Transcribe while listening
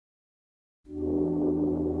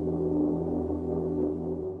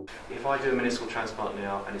I do a meniscal transplant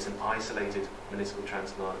now, and it's an isolated meniscal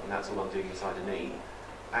transplant, and that's all I'm doing inside a knee,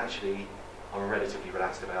 actually, I'm relatively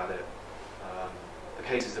relaxed about it. The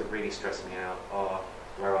cases that really stress me out are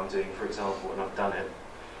where I'm doing, for example, and I've done it,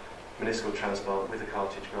 meniscal transplant with a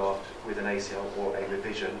cartilage graft, with an ACL or a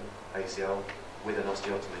revision ACL with an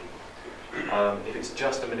osteotomy. If it's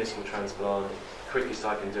just a meniscal transplant, the quickest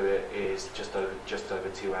I can do it is just over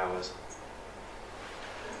 2 hours.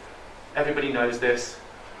 Everybody knows this,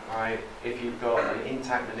 right? If you've got an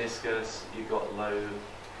intact meniscus, you've got low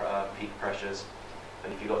peak pressures.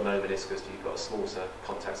 And if you've got no meniscus, you've got a small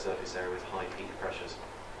contact surface area with high peak pressures.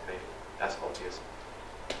 Okay, that's obvious.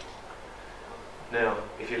 Now,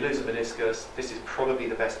 if you lose a meniscus, this is probably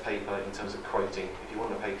the best paper in terms of quoting. If you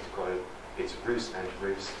want a paper to quote, it's Roos and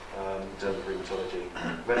Roos, Dermatology,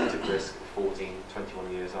 relative risk of 14,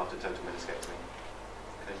 21 years after total meniscectomy.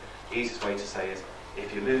 Okay. The easiest way to say is,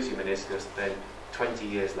 if you lose your meniscus, then 20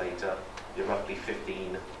 years later, you're roughly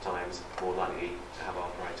 15 times more likely to have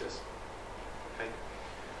arthritis. Okay.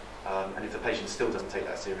 And if the patient still doesn't take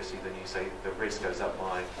that seriously, then you say the risk goes up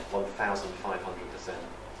by 1,500%.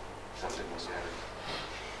 Sounds a bit more scary.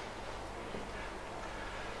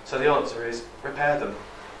 So the answer is repair them.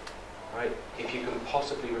 Right? If you can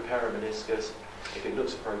possibly repair a meniscus, if it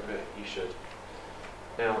looks appropriate, you should.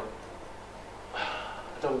 Now,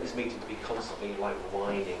 I don't want this meeting to be constantly like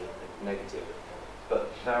whining and negative,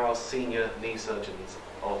 but there are senior knee surgeons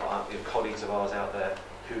of colleagues of ours out there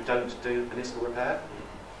who don't do meniscal repair.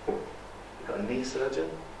 We've got a knee surgeon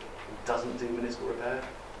who doesn't do meniscal repair.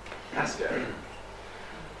 That's scary.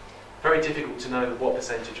 Very difficult to know what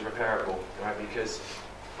percentage are repairable, right? Because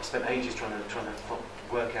I spent ages trying to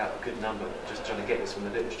work out a good number, just trying to get this from the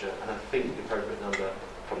literature, and I think the appropriate number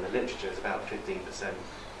from the literature is about 15%.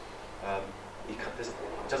 It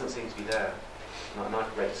doesn't seem to be there, and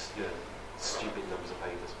I've read stupid numbers of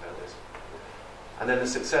papers about this. And then the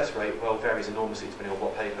success rate, well, varies enormously depending on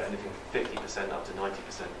what paper, anything from 50% up to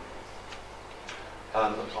 90%.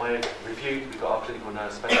 We've got our clinical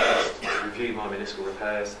nurse specialist to review my meniscal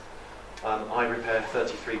repairs. I repair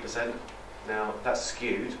 33%. Now, that's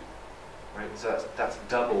skewed, right? So that's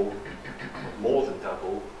double, more than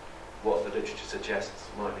double, what the literature suggests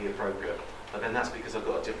might be appropriate. But then that's because I've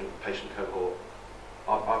got a different patient cohort.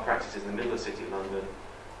 Our practice is in the middle of the City of London.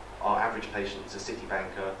 Our average patient is a city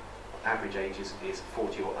banker. Average age is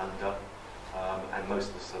 40 or under, and most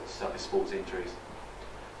of the stuff is sports injuries.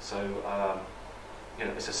 So,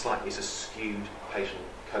 it's a skewed patient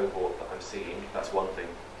cohort that I'm seeing. That's one thing.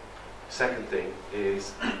 Second thing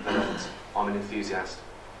is that I'm an enthusiast.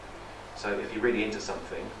 So if you're really into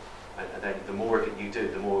something, and then the more of it you do,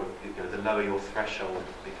 the more the lower your threshold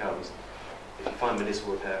becomes. If you find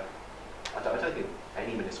meniscal repair, I don't think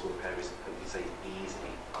any meniscal repair is, you say, easy.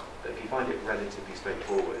 But if you find it relatively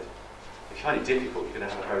straightforward, if you find it difficult, you're going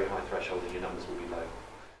to have a very high threshold, and your numbers will be low.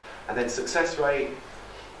 And then success rate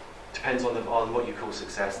depends on what you call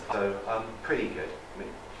success. So pretty good. I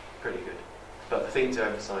mean, pretty good. But the thing to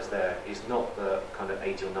emphasise there is not that kind of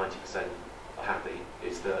 80 or 90% are happy.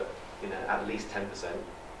 It's that at least 10%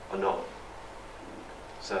 are not.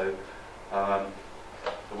 So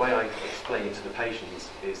the way I explain it to the patients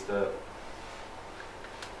is that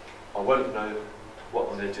I won't know what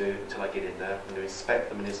I'm going to do until I get in there. I'm going to inspect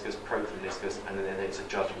the meniscus, probe the meniscus, and then it's a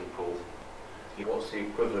judgment call. What's the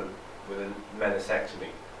equivalent with a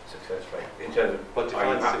meniscectomy success rate in terms of what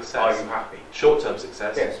defines success? Are you happy? Short-term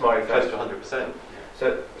success. Yeah, smiley close face. to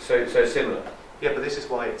 100%. So similar. Yeah, but this is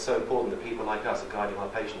why it's so important that people like us are guiding our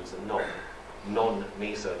patients and not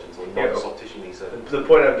non-knee surgeons or non-soft tissue knee surgeons. The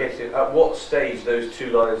point I'm getting at what stage those two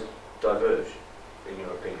lines diverge, in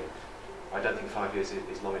your opinion? I don't think 5 years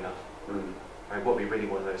is long enough. Mm. I mean, what we really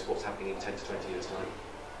want to know is what's happening in 10 to 20 years' time.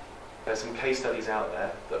 There's some case studies out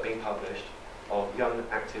there that are being published of young,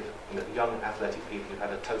 active, young athletic people who've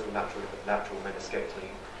had a total lateral meniscectomy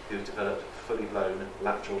who've developed fully blown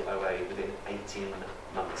lateral OA within 18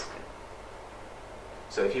 months.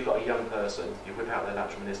 So if you've got a young person, you whip out their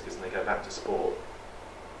lateral meniscus and they go back to sport,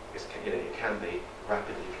 it can be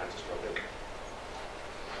rapidly catastrophic.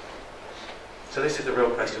 So this is the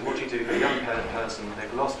real question. What do you do for a young person?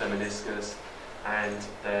 They've lost their meniscus and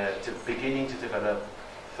they're beginning to develop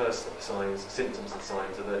first symptoms and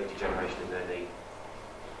signs of early degeneration in their knee.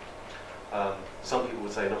 Some people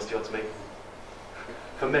would say an osteotomy.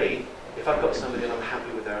 For me, if I've got somebody and I'm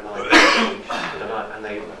happy with their alignment and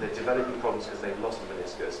they're developing problems because they've lost a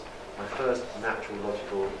meniscus, my first natural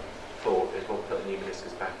logical thought is, well, put a new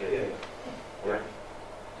meniscus back in. Yeah.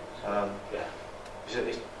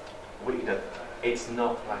 It's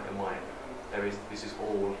not black and white. This is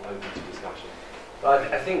all open to discussion.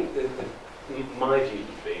 I think the my view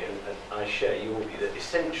would be, and I share your view, that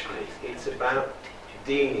essentially it's about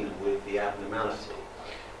dealing with the abnormality.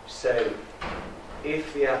 So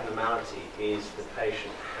if the abnormality is the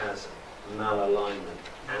patient has malalignment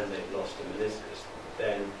and they've lost a meniscus,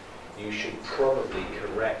 then you should probably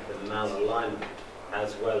correct the malalignment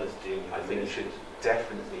as well as deal with the meniscus. I think you should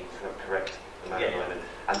definitely correct the malalignment.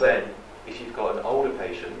 Yeah. And then, if you've got an older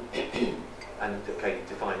patient, and okay,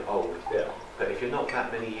 define old, Yeah. but if you're not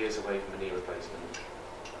that many years away from a knee replacement,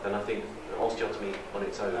 then I think osteotomy on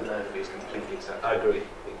its own is completely acceptable. I agree,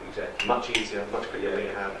 exactly. Much easier, much quicker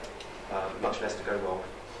rehab, much less to go wrong.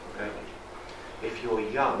 Okay. If you're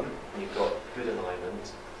young and you've got good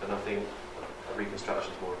alignment, then I think a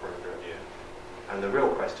reconstruction is more appropriate. Yeah. And the real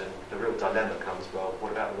question, the real dilemma comes, well,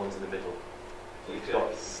 what about the ones in the middle? You've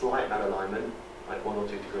got slight malalignment, like 1 or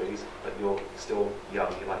 2 degrees, but you're still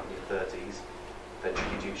young, you're like in your 30s. Then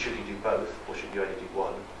should you do both, or should you only do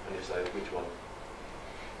one? And if so, which one?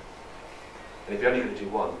 And if you're only going to do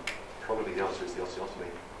one, probably the answer is the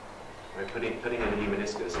osteotomy. I mean, putting in a new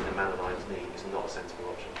meniscus in a malaligned knee is not a sensible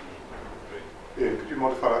option. Yeah, could you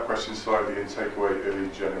modify that question slightly and take away early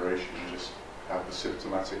generation and just have the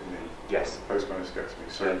symptomatic knee? Yes. Post-meniscectomy.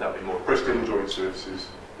 So Yeah, that would be more. Bristol joint surfaces,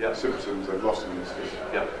 Yeah. symptoms, they've lost a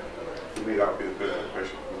meniscus. Yeah. For me, that would be the perfect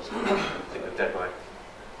patient. I think they're dead right.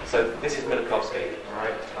 So this is Milakovsky, all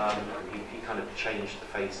right? He kind of changed the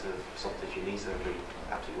face of soft tissue knee surgery.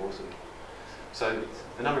 Absolutely awesome. So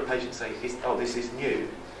the number of patients say, oh, this is new,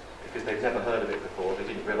 because they've never heard of it before. They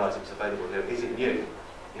didn't realise it was available. They go, is it new?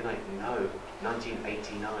 You're like, no,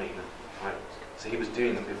 1989. Right. So he was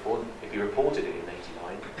doing them before. If he reported it in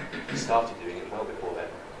 '89, he started doing it well before then.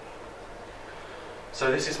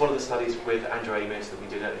 So this is one of the studies with Andrew Amis that we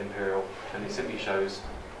did at Imperial, and it simply shows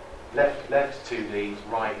left 2D,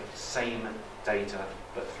 right, same data,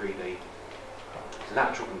 but 3D.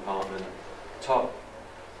 Lateral compartment, top,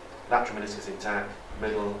 lateral meniscus intact,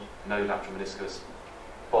 middle, no lateral meniscus,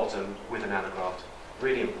 bottom with an allograft.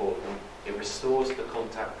 Really important, it restores the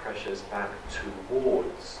contact pressures back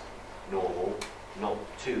towards normal, not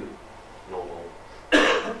to normal.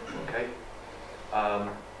 Okay?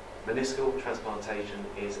 Meniscal transplantation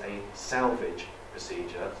is a salvage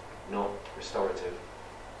procedure, not restorative.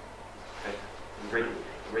 Okay?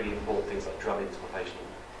 Really important things like drum into my patient.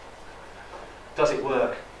 Does it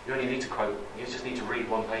work? You only need to quote, you just need to read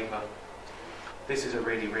one paper. This is a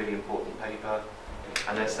really, really important paper,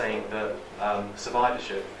 and they're saying that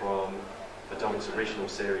survivorship from the Donk's original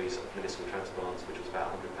series of meniscal transplants, which was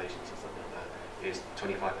about 100 patients or something like that, is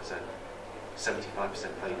 25%,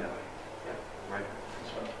 75% failure. Right?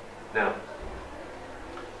 Now,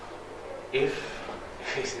 if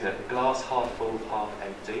the glass half full, half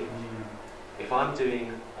empty, if I'm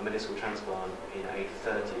doing a meniscal transplant in a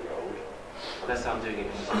 30-year-old, let's say I'm doing it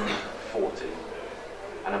in somebody 40,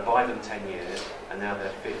 and I buy them 10 years, and now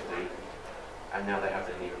they're 50, and now they have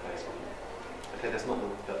their knee replacement. Okay, that's not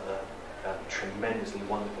a tremendously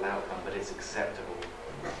wonderful outcome, but it's acceptable.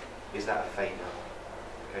 Is that a failure?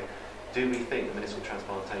 Okay. Do we think that meniscal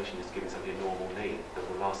transplantation is giving somebody a normal knee that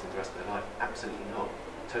will last them the rest of their life? Absolutely not.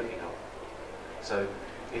 Totally not. So,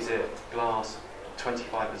 is it glass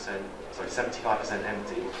 75%, sorry, 75%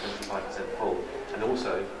 empty, 25% full? And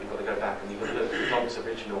also, you've got to go back and you've got to look at Donk's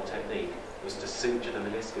original technique was to suture the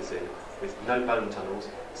meniscus in with no bone tunnels,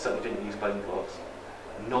 certainly didn't use bone blocks,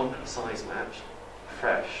 non-size matched,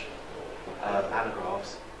 fresh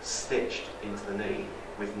allografts stitched into the knee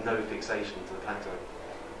with no fixation to the plateau.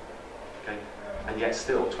 Okay? And yet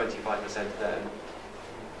still 25% of them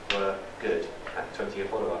were good at 20-year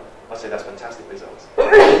follow-up. I'd say that's fantastic results.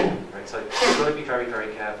 Right? So you've got to be very,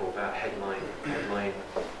 very careful about headline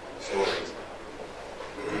stories.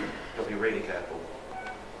 You've got to be really careful.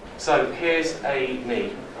 So here's a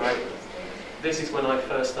knee, right? This is when I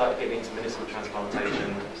first started getting into meniscal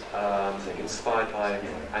transplantation, inspired by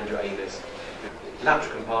Andrew Amis.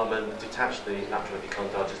 Lateral compartment, detached the lateral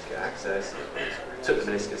epicondyle just to get access, took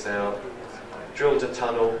the meniscus out, drilled a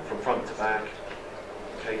tunnel from front to back,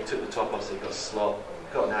 okay, took the top off so you got a slot,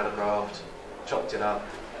 got an allograft, chopped it up,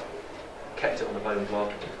 kept it on the bone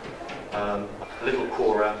block. A little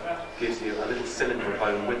corer gives you a little cylinder of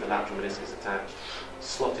bone with the lateral meniscus attached,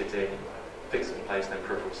 slot it in, fix it in place, then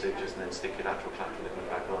peripheral sutures, and then stick your lateral collateral ligament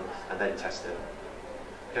back on, and then test it.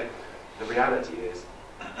 Okay. The reality is,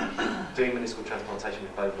 doing meniscal transplantation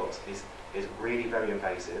with bone blocks is really very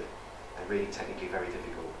invasive and really technically very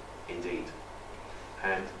difficult indeed.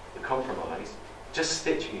 And the compromise, just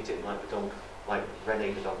stitching it in like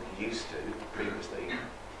René the Donk used to previously,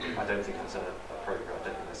 I don't think that's appropriate. I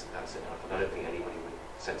don't think that's enough, and I don't think anybody would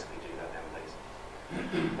sensibly do that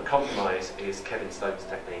nowadays. The compromise is Kevin Stokes'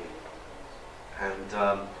 technique. and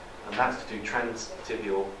that's to do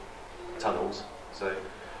transtibial tunnels. So,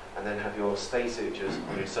 and then have your stay sutures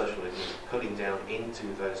on your insertional ligament pulling down into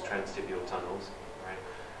those transtibial tunnels, right?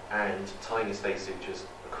 And tying your stay sutures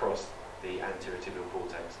across the anterior tibial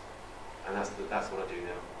cortex. And that's what I do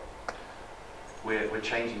now. We're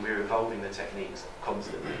changing, we're evolving the techniques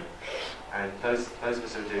constantly. And those of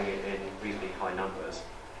us who are doing it in reasonably high numbers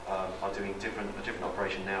are doing a different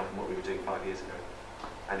operation now from what we were doing 5 years ago.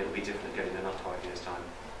 And it will be different again in another 5 years' time.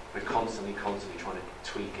 We're constantly trying to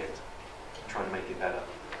tweak it, trying to make it better.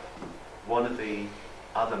 One of the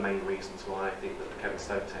other main reasons why I think that the Kevin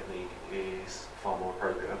Stone technique is far more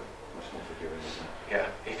appropriate. Much more forgiving, isn't it? Yeah,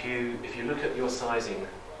 if you look at your sizing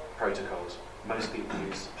protocols, most people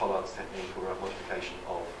use Pollard's technique or a modification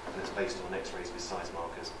of, and it's based on X-rays with size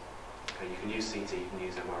markers. Okay, you can use CT, you can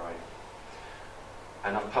use MRI.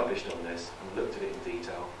 And I've published on this and looked at it in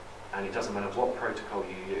detail, and it doesn't matter what protocol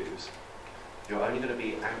you use, you're only going to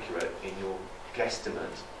be accurate in your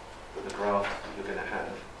guesstimate that the graft that you're going to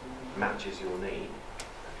have matches your knee.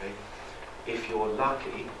 Okay? If you're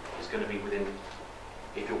lucky, it's going to be within,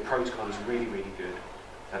 if your protocol is really, really good,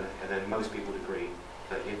 and then most people would agree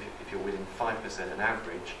that if you're within 5%, on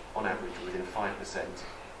average, within 5%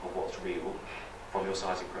 of what's real from your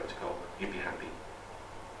sizing protocol, you'd be happy.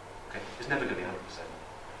 Okay? It's never going to be 100%.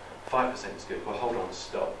 5% is good. Well, hold on,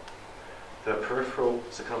 stop. The peripheral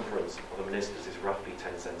circumference of the meniscus is roughly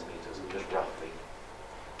 10 centimetres, just roughly.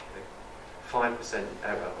 5%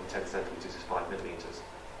 error on 10 centimetres is 5 millimetres.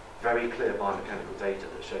 Very clear biomechanical data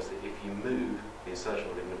that shows that if you move the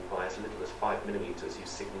insertional ligament by as little as 5 millimetres, you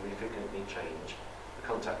significantly change the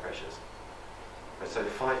contact pressures. So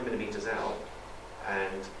 5 millimetres out,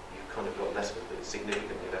 and you've kind of got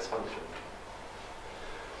significantly less function.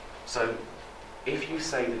 So if you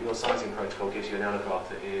say that your sizing protocol gives you an allograft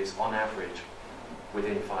that is, on average,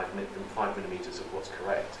 within 5 millimetres of what's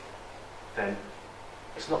correct, then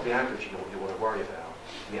it's not the average you want to worry about.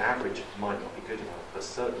 The average might not be good enough, but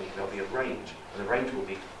certainly there'll be a range, and the range will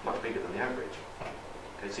be much bigger than the average.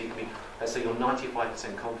 Okay, so you can be, let's say you're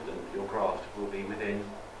 95% confident that your graft will be within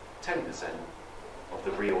 10% of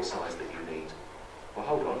the real size that you need. Well,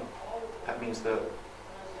 hold on. That means that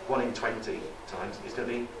 1 in 20 times is going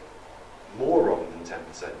to be more wrong than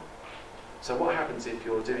 10%. So what happens if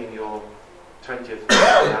you're doing your 20th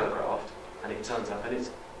allograft and it turns up and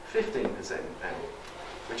it's 15% out,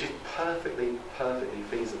 which is perfectly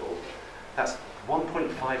feasible? That's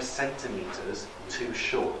 1.5 centimetres too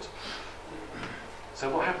short. So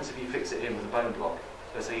what happens if you fix it in with a bone block?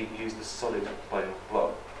 Let's say you use the solid bone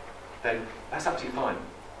block. Then that's absolutely fine.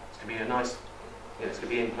 It's going to be a nice, it's going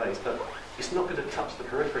to be in place, but it's not going to touch the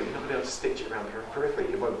periphery. You're not going to be able to stitch it around the periphery.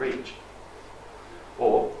 It won't reach.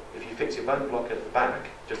 Or if you fix your bone block at the back,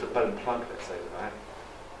 just a bone plug, let's say, at the back,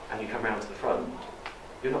 and you come round to the front,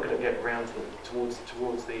 you're not going to get round towards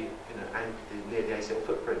the, and near the ACL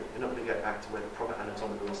footprint. You're not going to get back to where the proper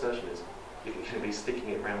anatomical insertion is. You're going to be sticking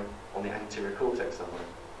it round on the anterior cortex somewhere.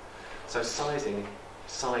 So size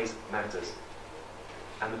matters.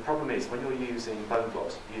 And the problem is, when you're using bone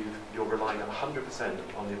blocks, you're relying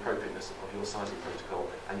 100% on the appropriateness of your sizing protocol,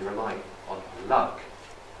 and you're relying on luck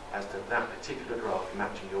as to that particular graft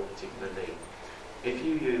matching your particular knee. If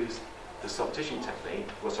you use the soft tissue technique,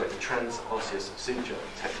 the trans-osseous suture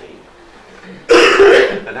technique,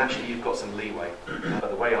 then actually you've got some leeway. But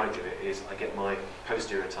the way I do it is I get my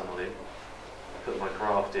posterior tunnel in, I put my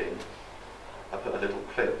graft in, I put a little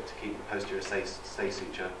clip to keep the posterior stay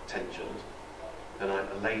suture tensioned, then I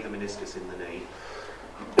lay the meniscus in the knee,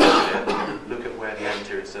 look at where the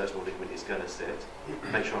anterior insertional ligament is going to sit,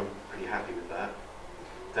 make sure I'm pretty happy with that.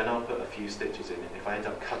 Then I'll put a few stitches in. If I end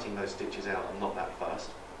up cutting those stitches out, I'm not that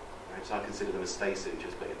fussed. Right? So I consider them as stay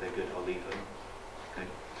sutures, but if they're good, I'll leave them. Okay?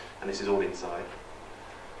 And this is all inside.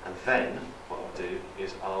 And then what I'll do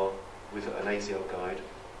is with an ACL guide,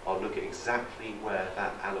 I'll look at exactly where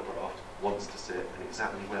that allograft wants to sit and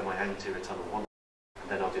exactly where my anterior tunnel wants to sit.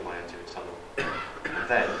 And then I'll do my anterior tunnel. And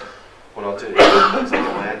then what I'll do is I'll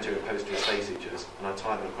get my anterior posterior stay sutures and I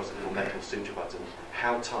tie them across a little metal suture button.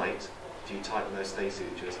 How tight do you tighten those stay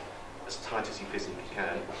sutures? As tight as you physically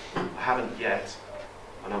can. I haven't yet,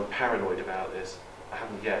 and I'm paranoid about this, I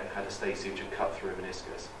haven't yet had a stay suture cut through a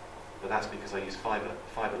meniscus. But that's because I use fibre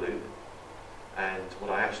loop, and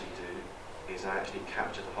what I actually do is I actually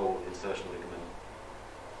capture the whole insertional ligament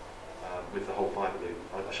with the whole fibre loop.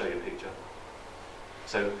 I'll show you a picture.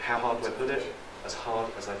 So how hard do I put it? As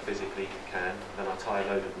hard as I physically can. Then I tie a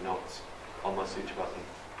load of knots on my suture button.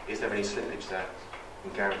 Is there any slippage there? I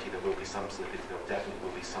can guarantee there will be some slippage, there definitely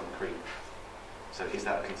will be some creep. So is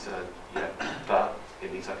that a concern? Yeah. But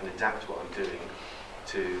it means I can adapt what I'm doing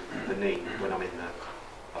to the knee when I'm in there.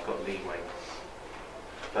 I've got leeway.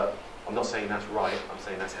 But I'm not saying that's right, I'm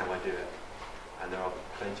saying that's how I do it. And there are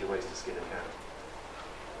plenty of ways to skin a cat.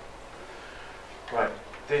 Right,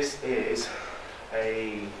 this is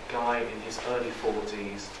a guy in his early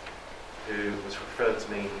 40s who was referred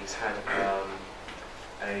to me. He's had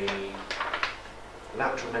a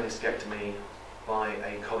lateral meniscectomy by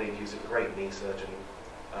a colleague who's a great knee surgeon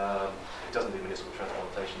who doesn't do meniscal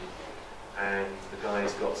transplantation, and the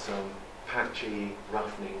guy's got some patchy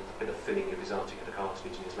roughening, a bit of thinning of his articular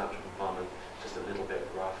cartilage in his lateral compartment, just a little bit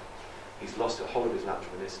rough. He's lost a whole of his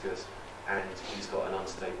lateral meniscus, and he's got an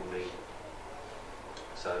unstable knee.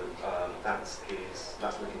 So that's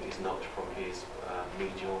looking at his notch from his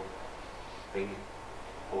medial thing,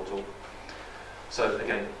 portal. So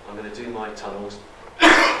again, I'm going to do my tunnels,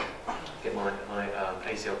 get my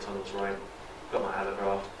ACL tunnels right, got my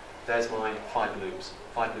allograft. There's my 5 loops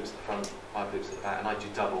at the front, 5 loops at the back, and I do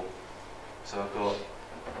double. So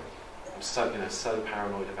I'm so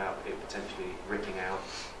paranoid about it potentially ripping out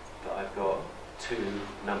that I've got 2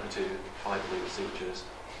 number 2 5-loop sutures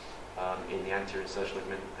in the anterior insertional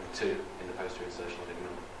ligament and 2 in the posterior insertional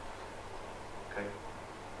ligament. Okay.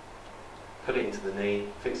 Put it into the knee,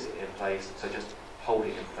 fix it in place, so just hold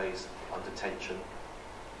it in place under tension.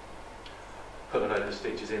 Put a load of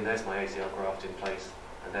stitches in, there's my ACL graft in place,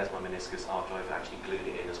 and there's my meniscus after I've actually glued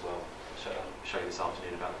it in as well. I'll show you this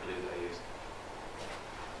afternoon about the glue that I use.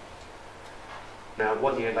 Now,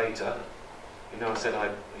 1 year later, you know I said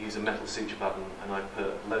I use a metal suture button and I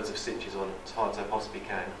put loads of stitches on as hard as I possibly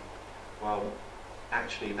can. Well,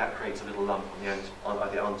 actually that creates a little lump on the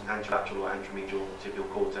anterolateral or anteromedial tibial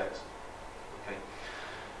cortex. Okay.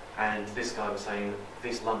 And this guy was saying,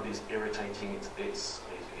 this lump is irritating, it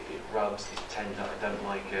rubs, it's tender, I don't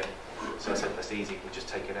like it. So I said, that's easy, we'll just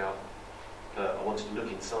take it out. But I wanted to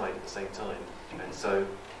look inside at the same time. And so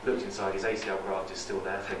looked inside, his ACL graft is still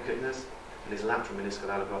there, thank goodness, and his lateral meniscal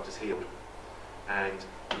allograft is healed. And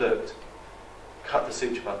looked, cut the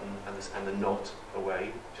suture button and the knot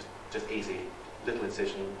away, just easy, little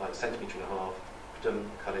incision, like 1.5 centimetres,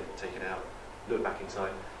 cut it, take it out, look back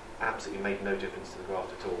inside, absolutely made no difference to the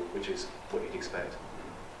graft at all, which is what you'd expect.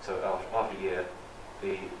 So after a year,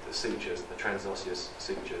 the sutures, the transosseous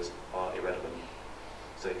sutures, are irrelevant.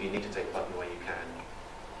 So if you need to take the button away, you can.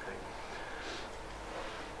 Okay.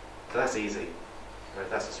 So that's easy. Right,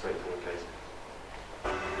 that's a straightforward case.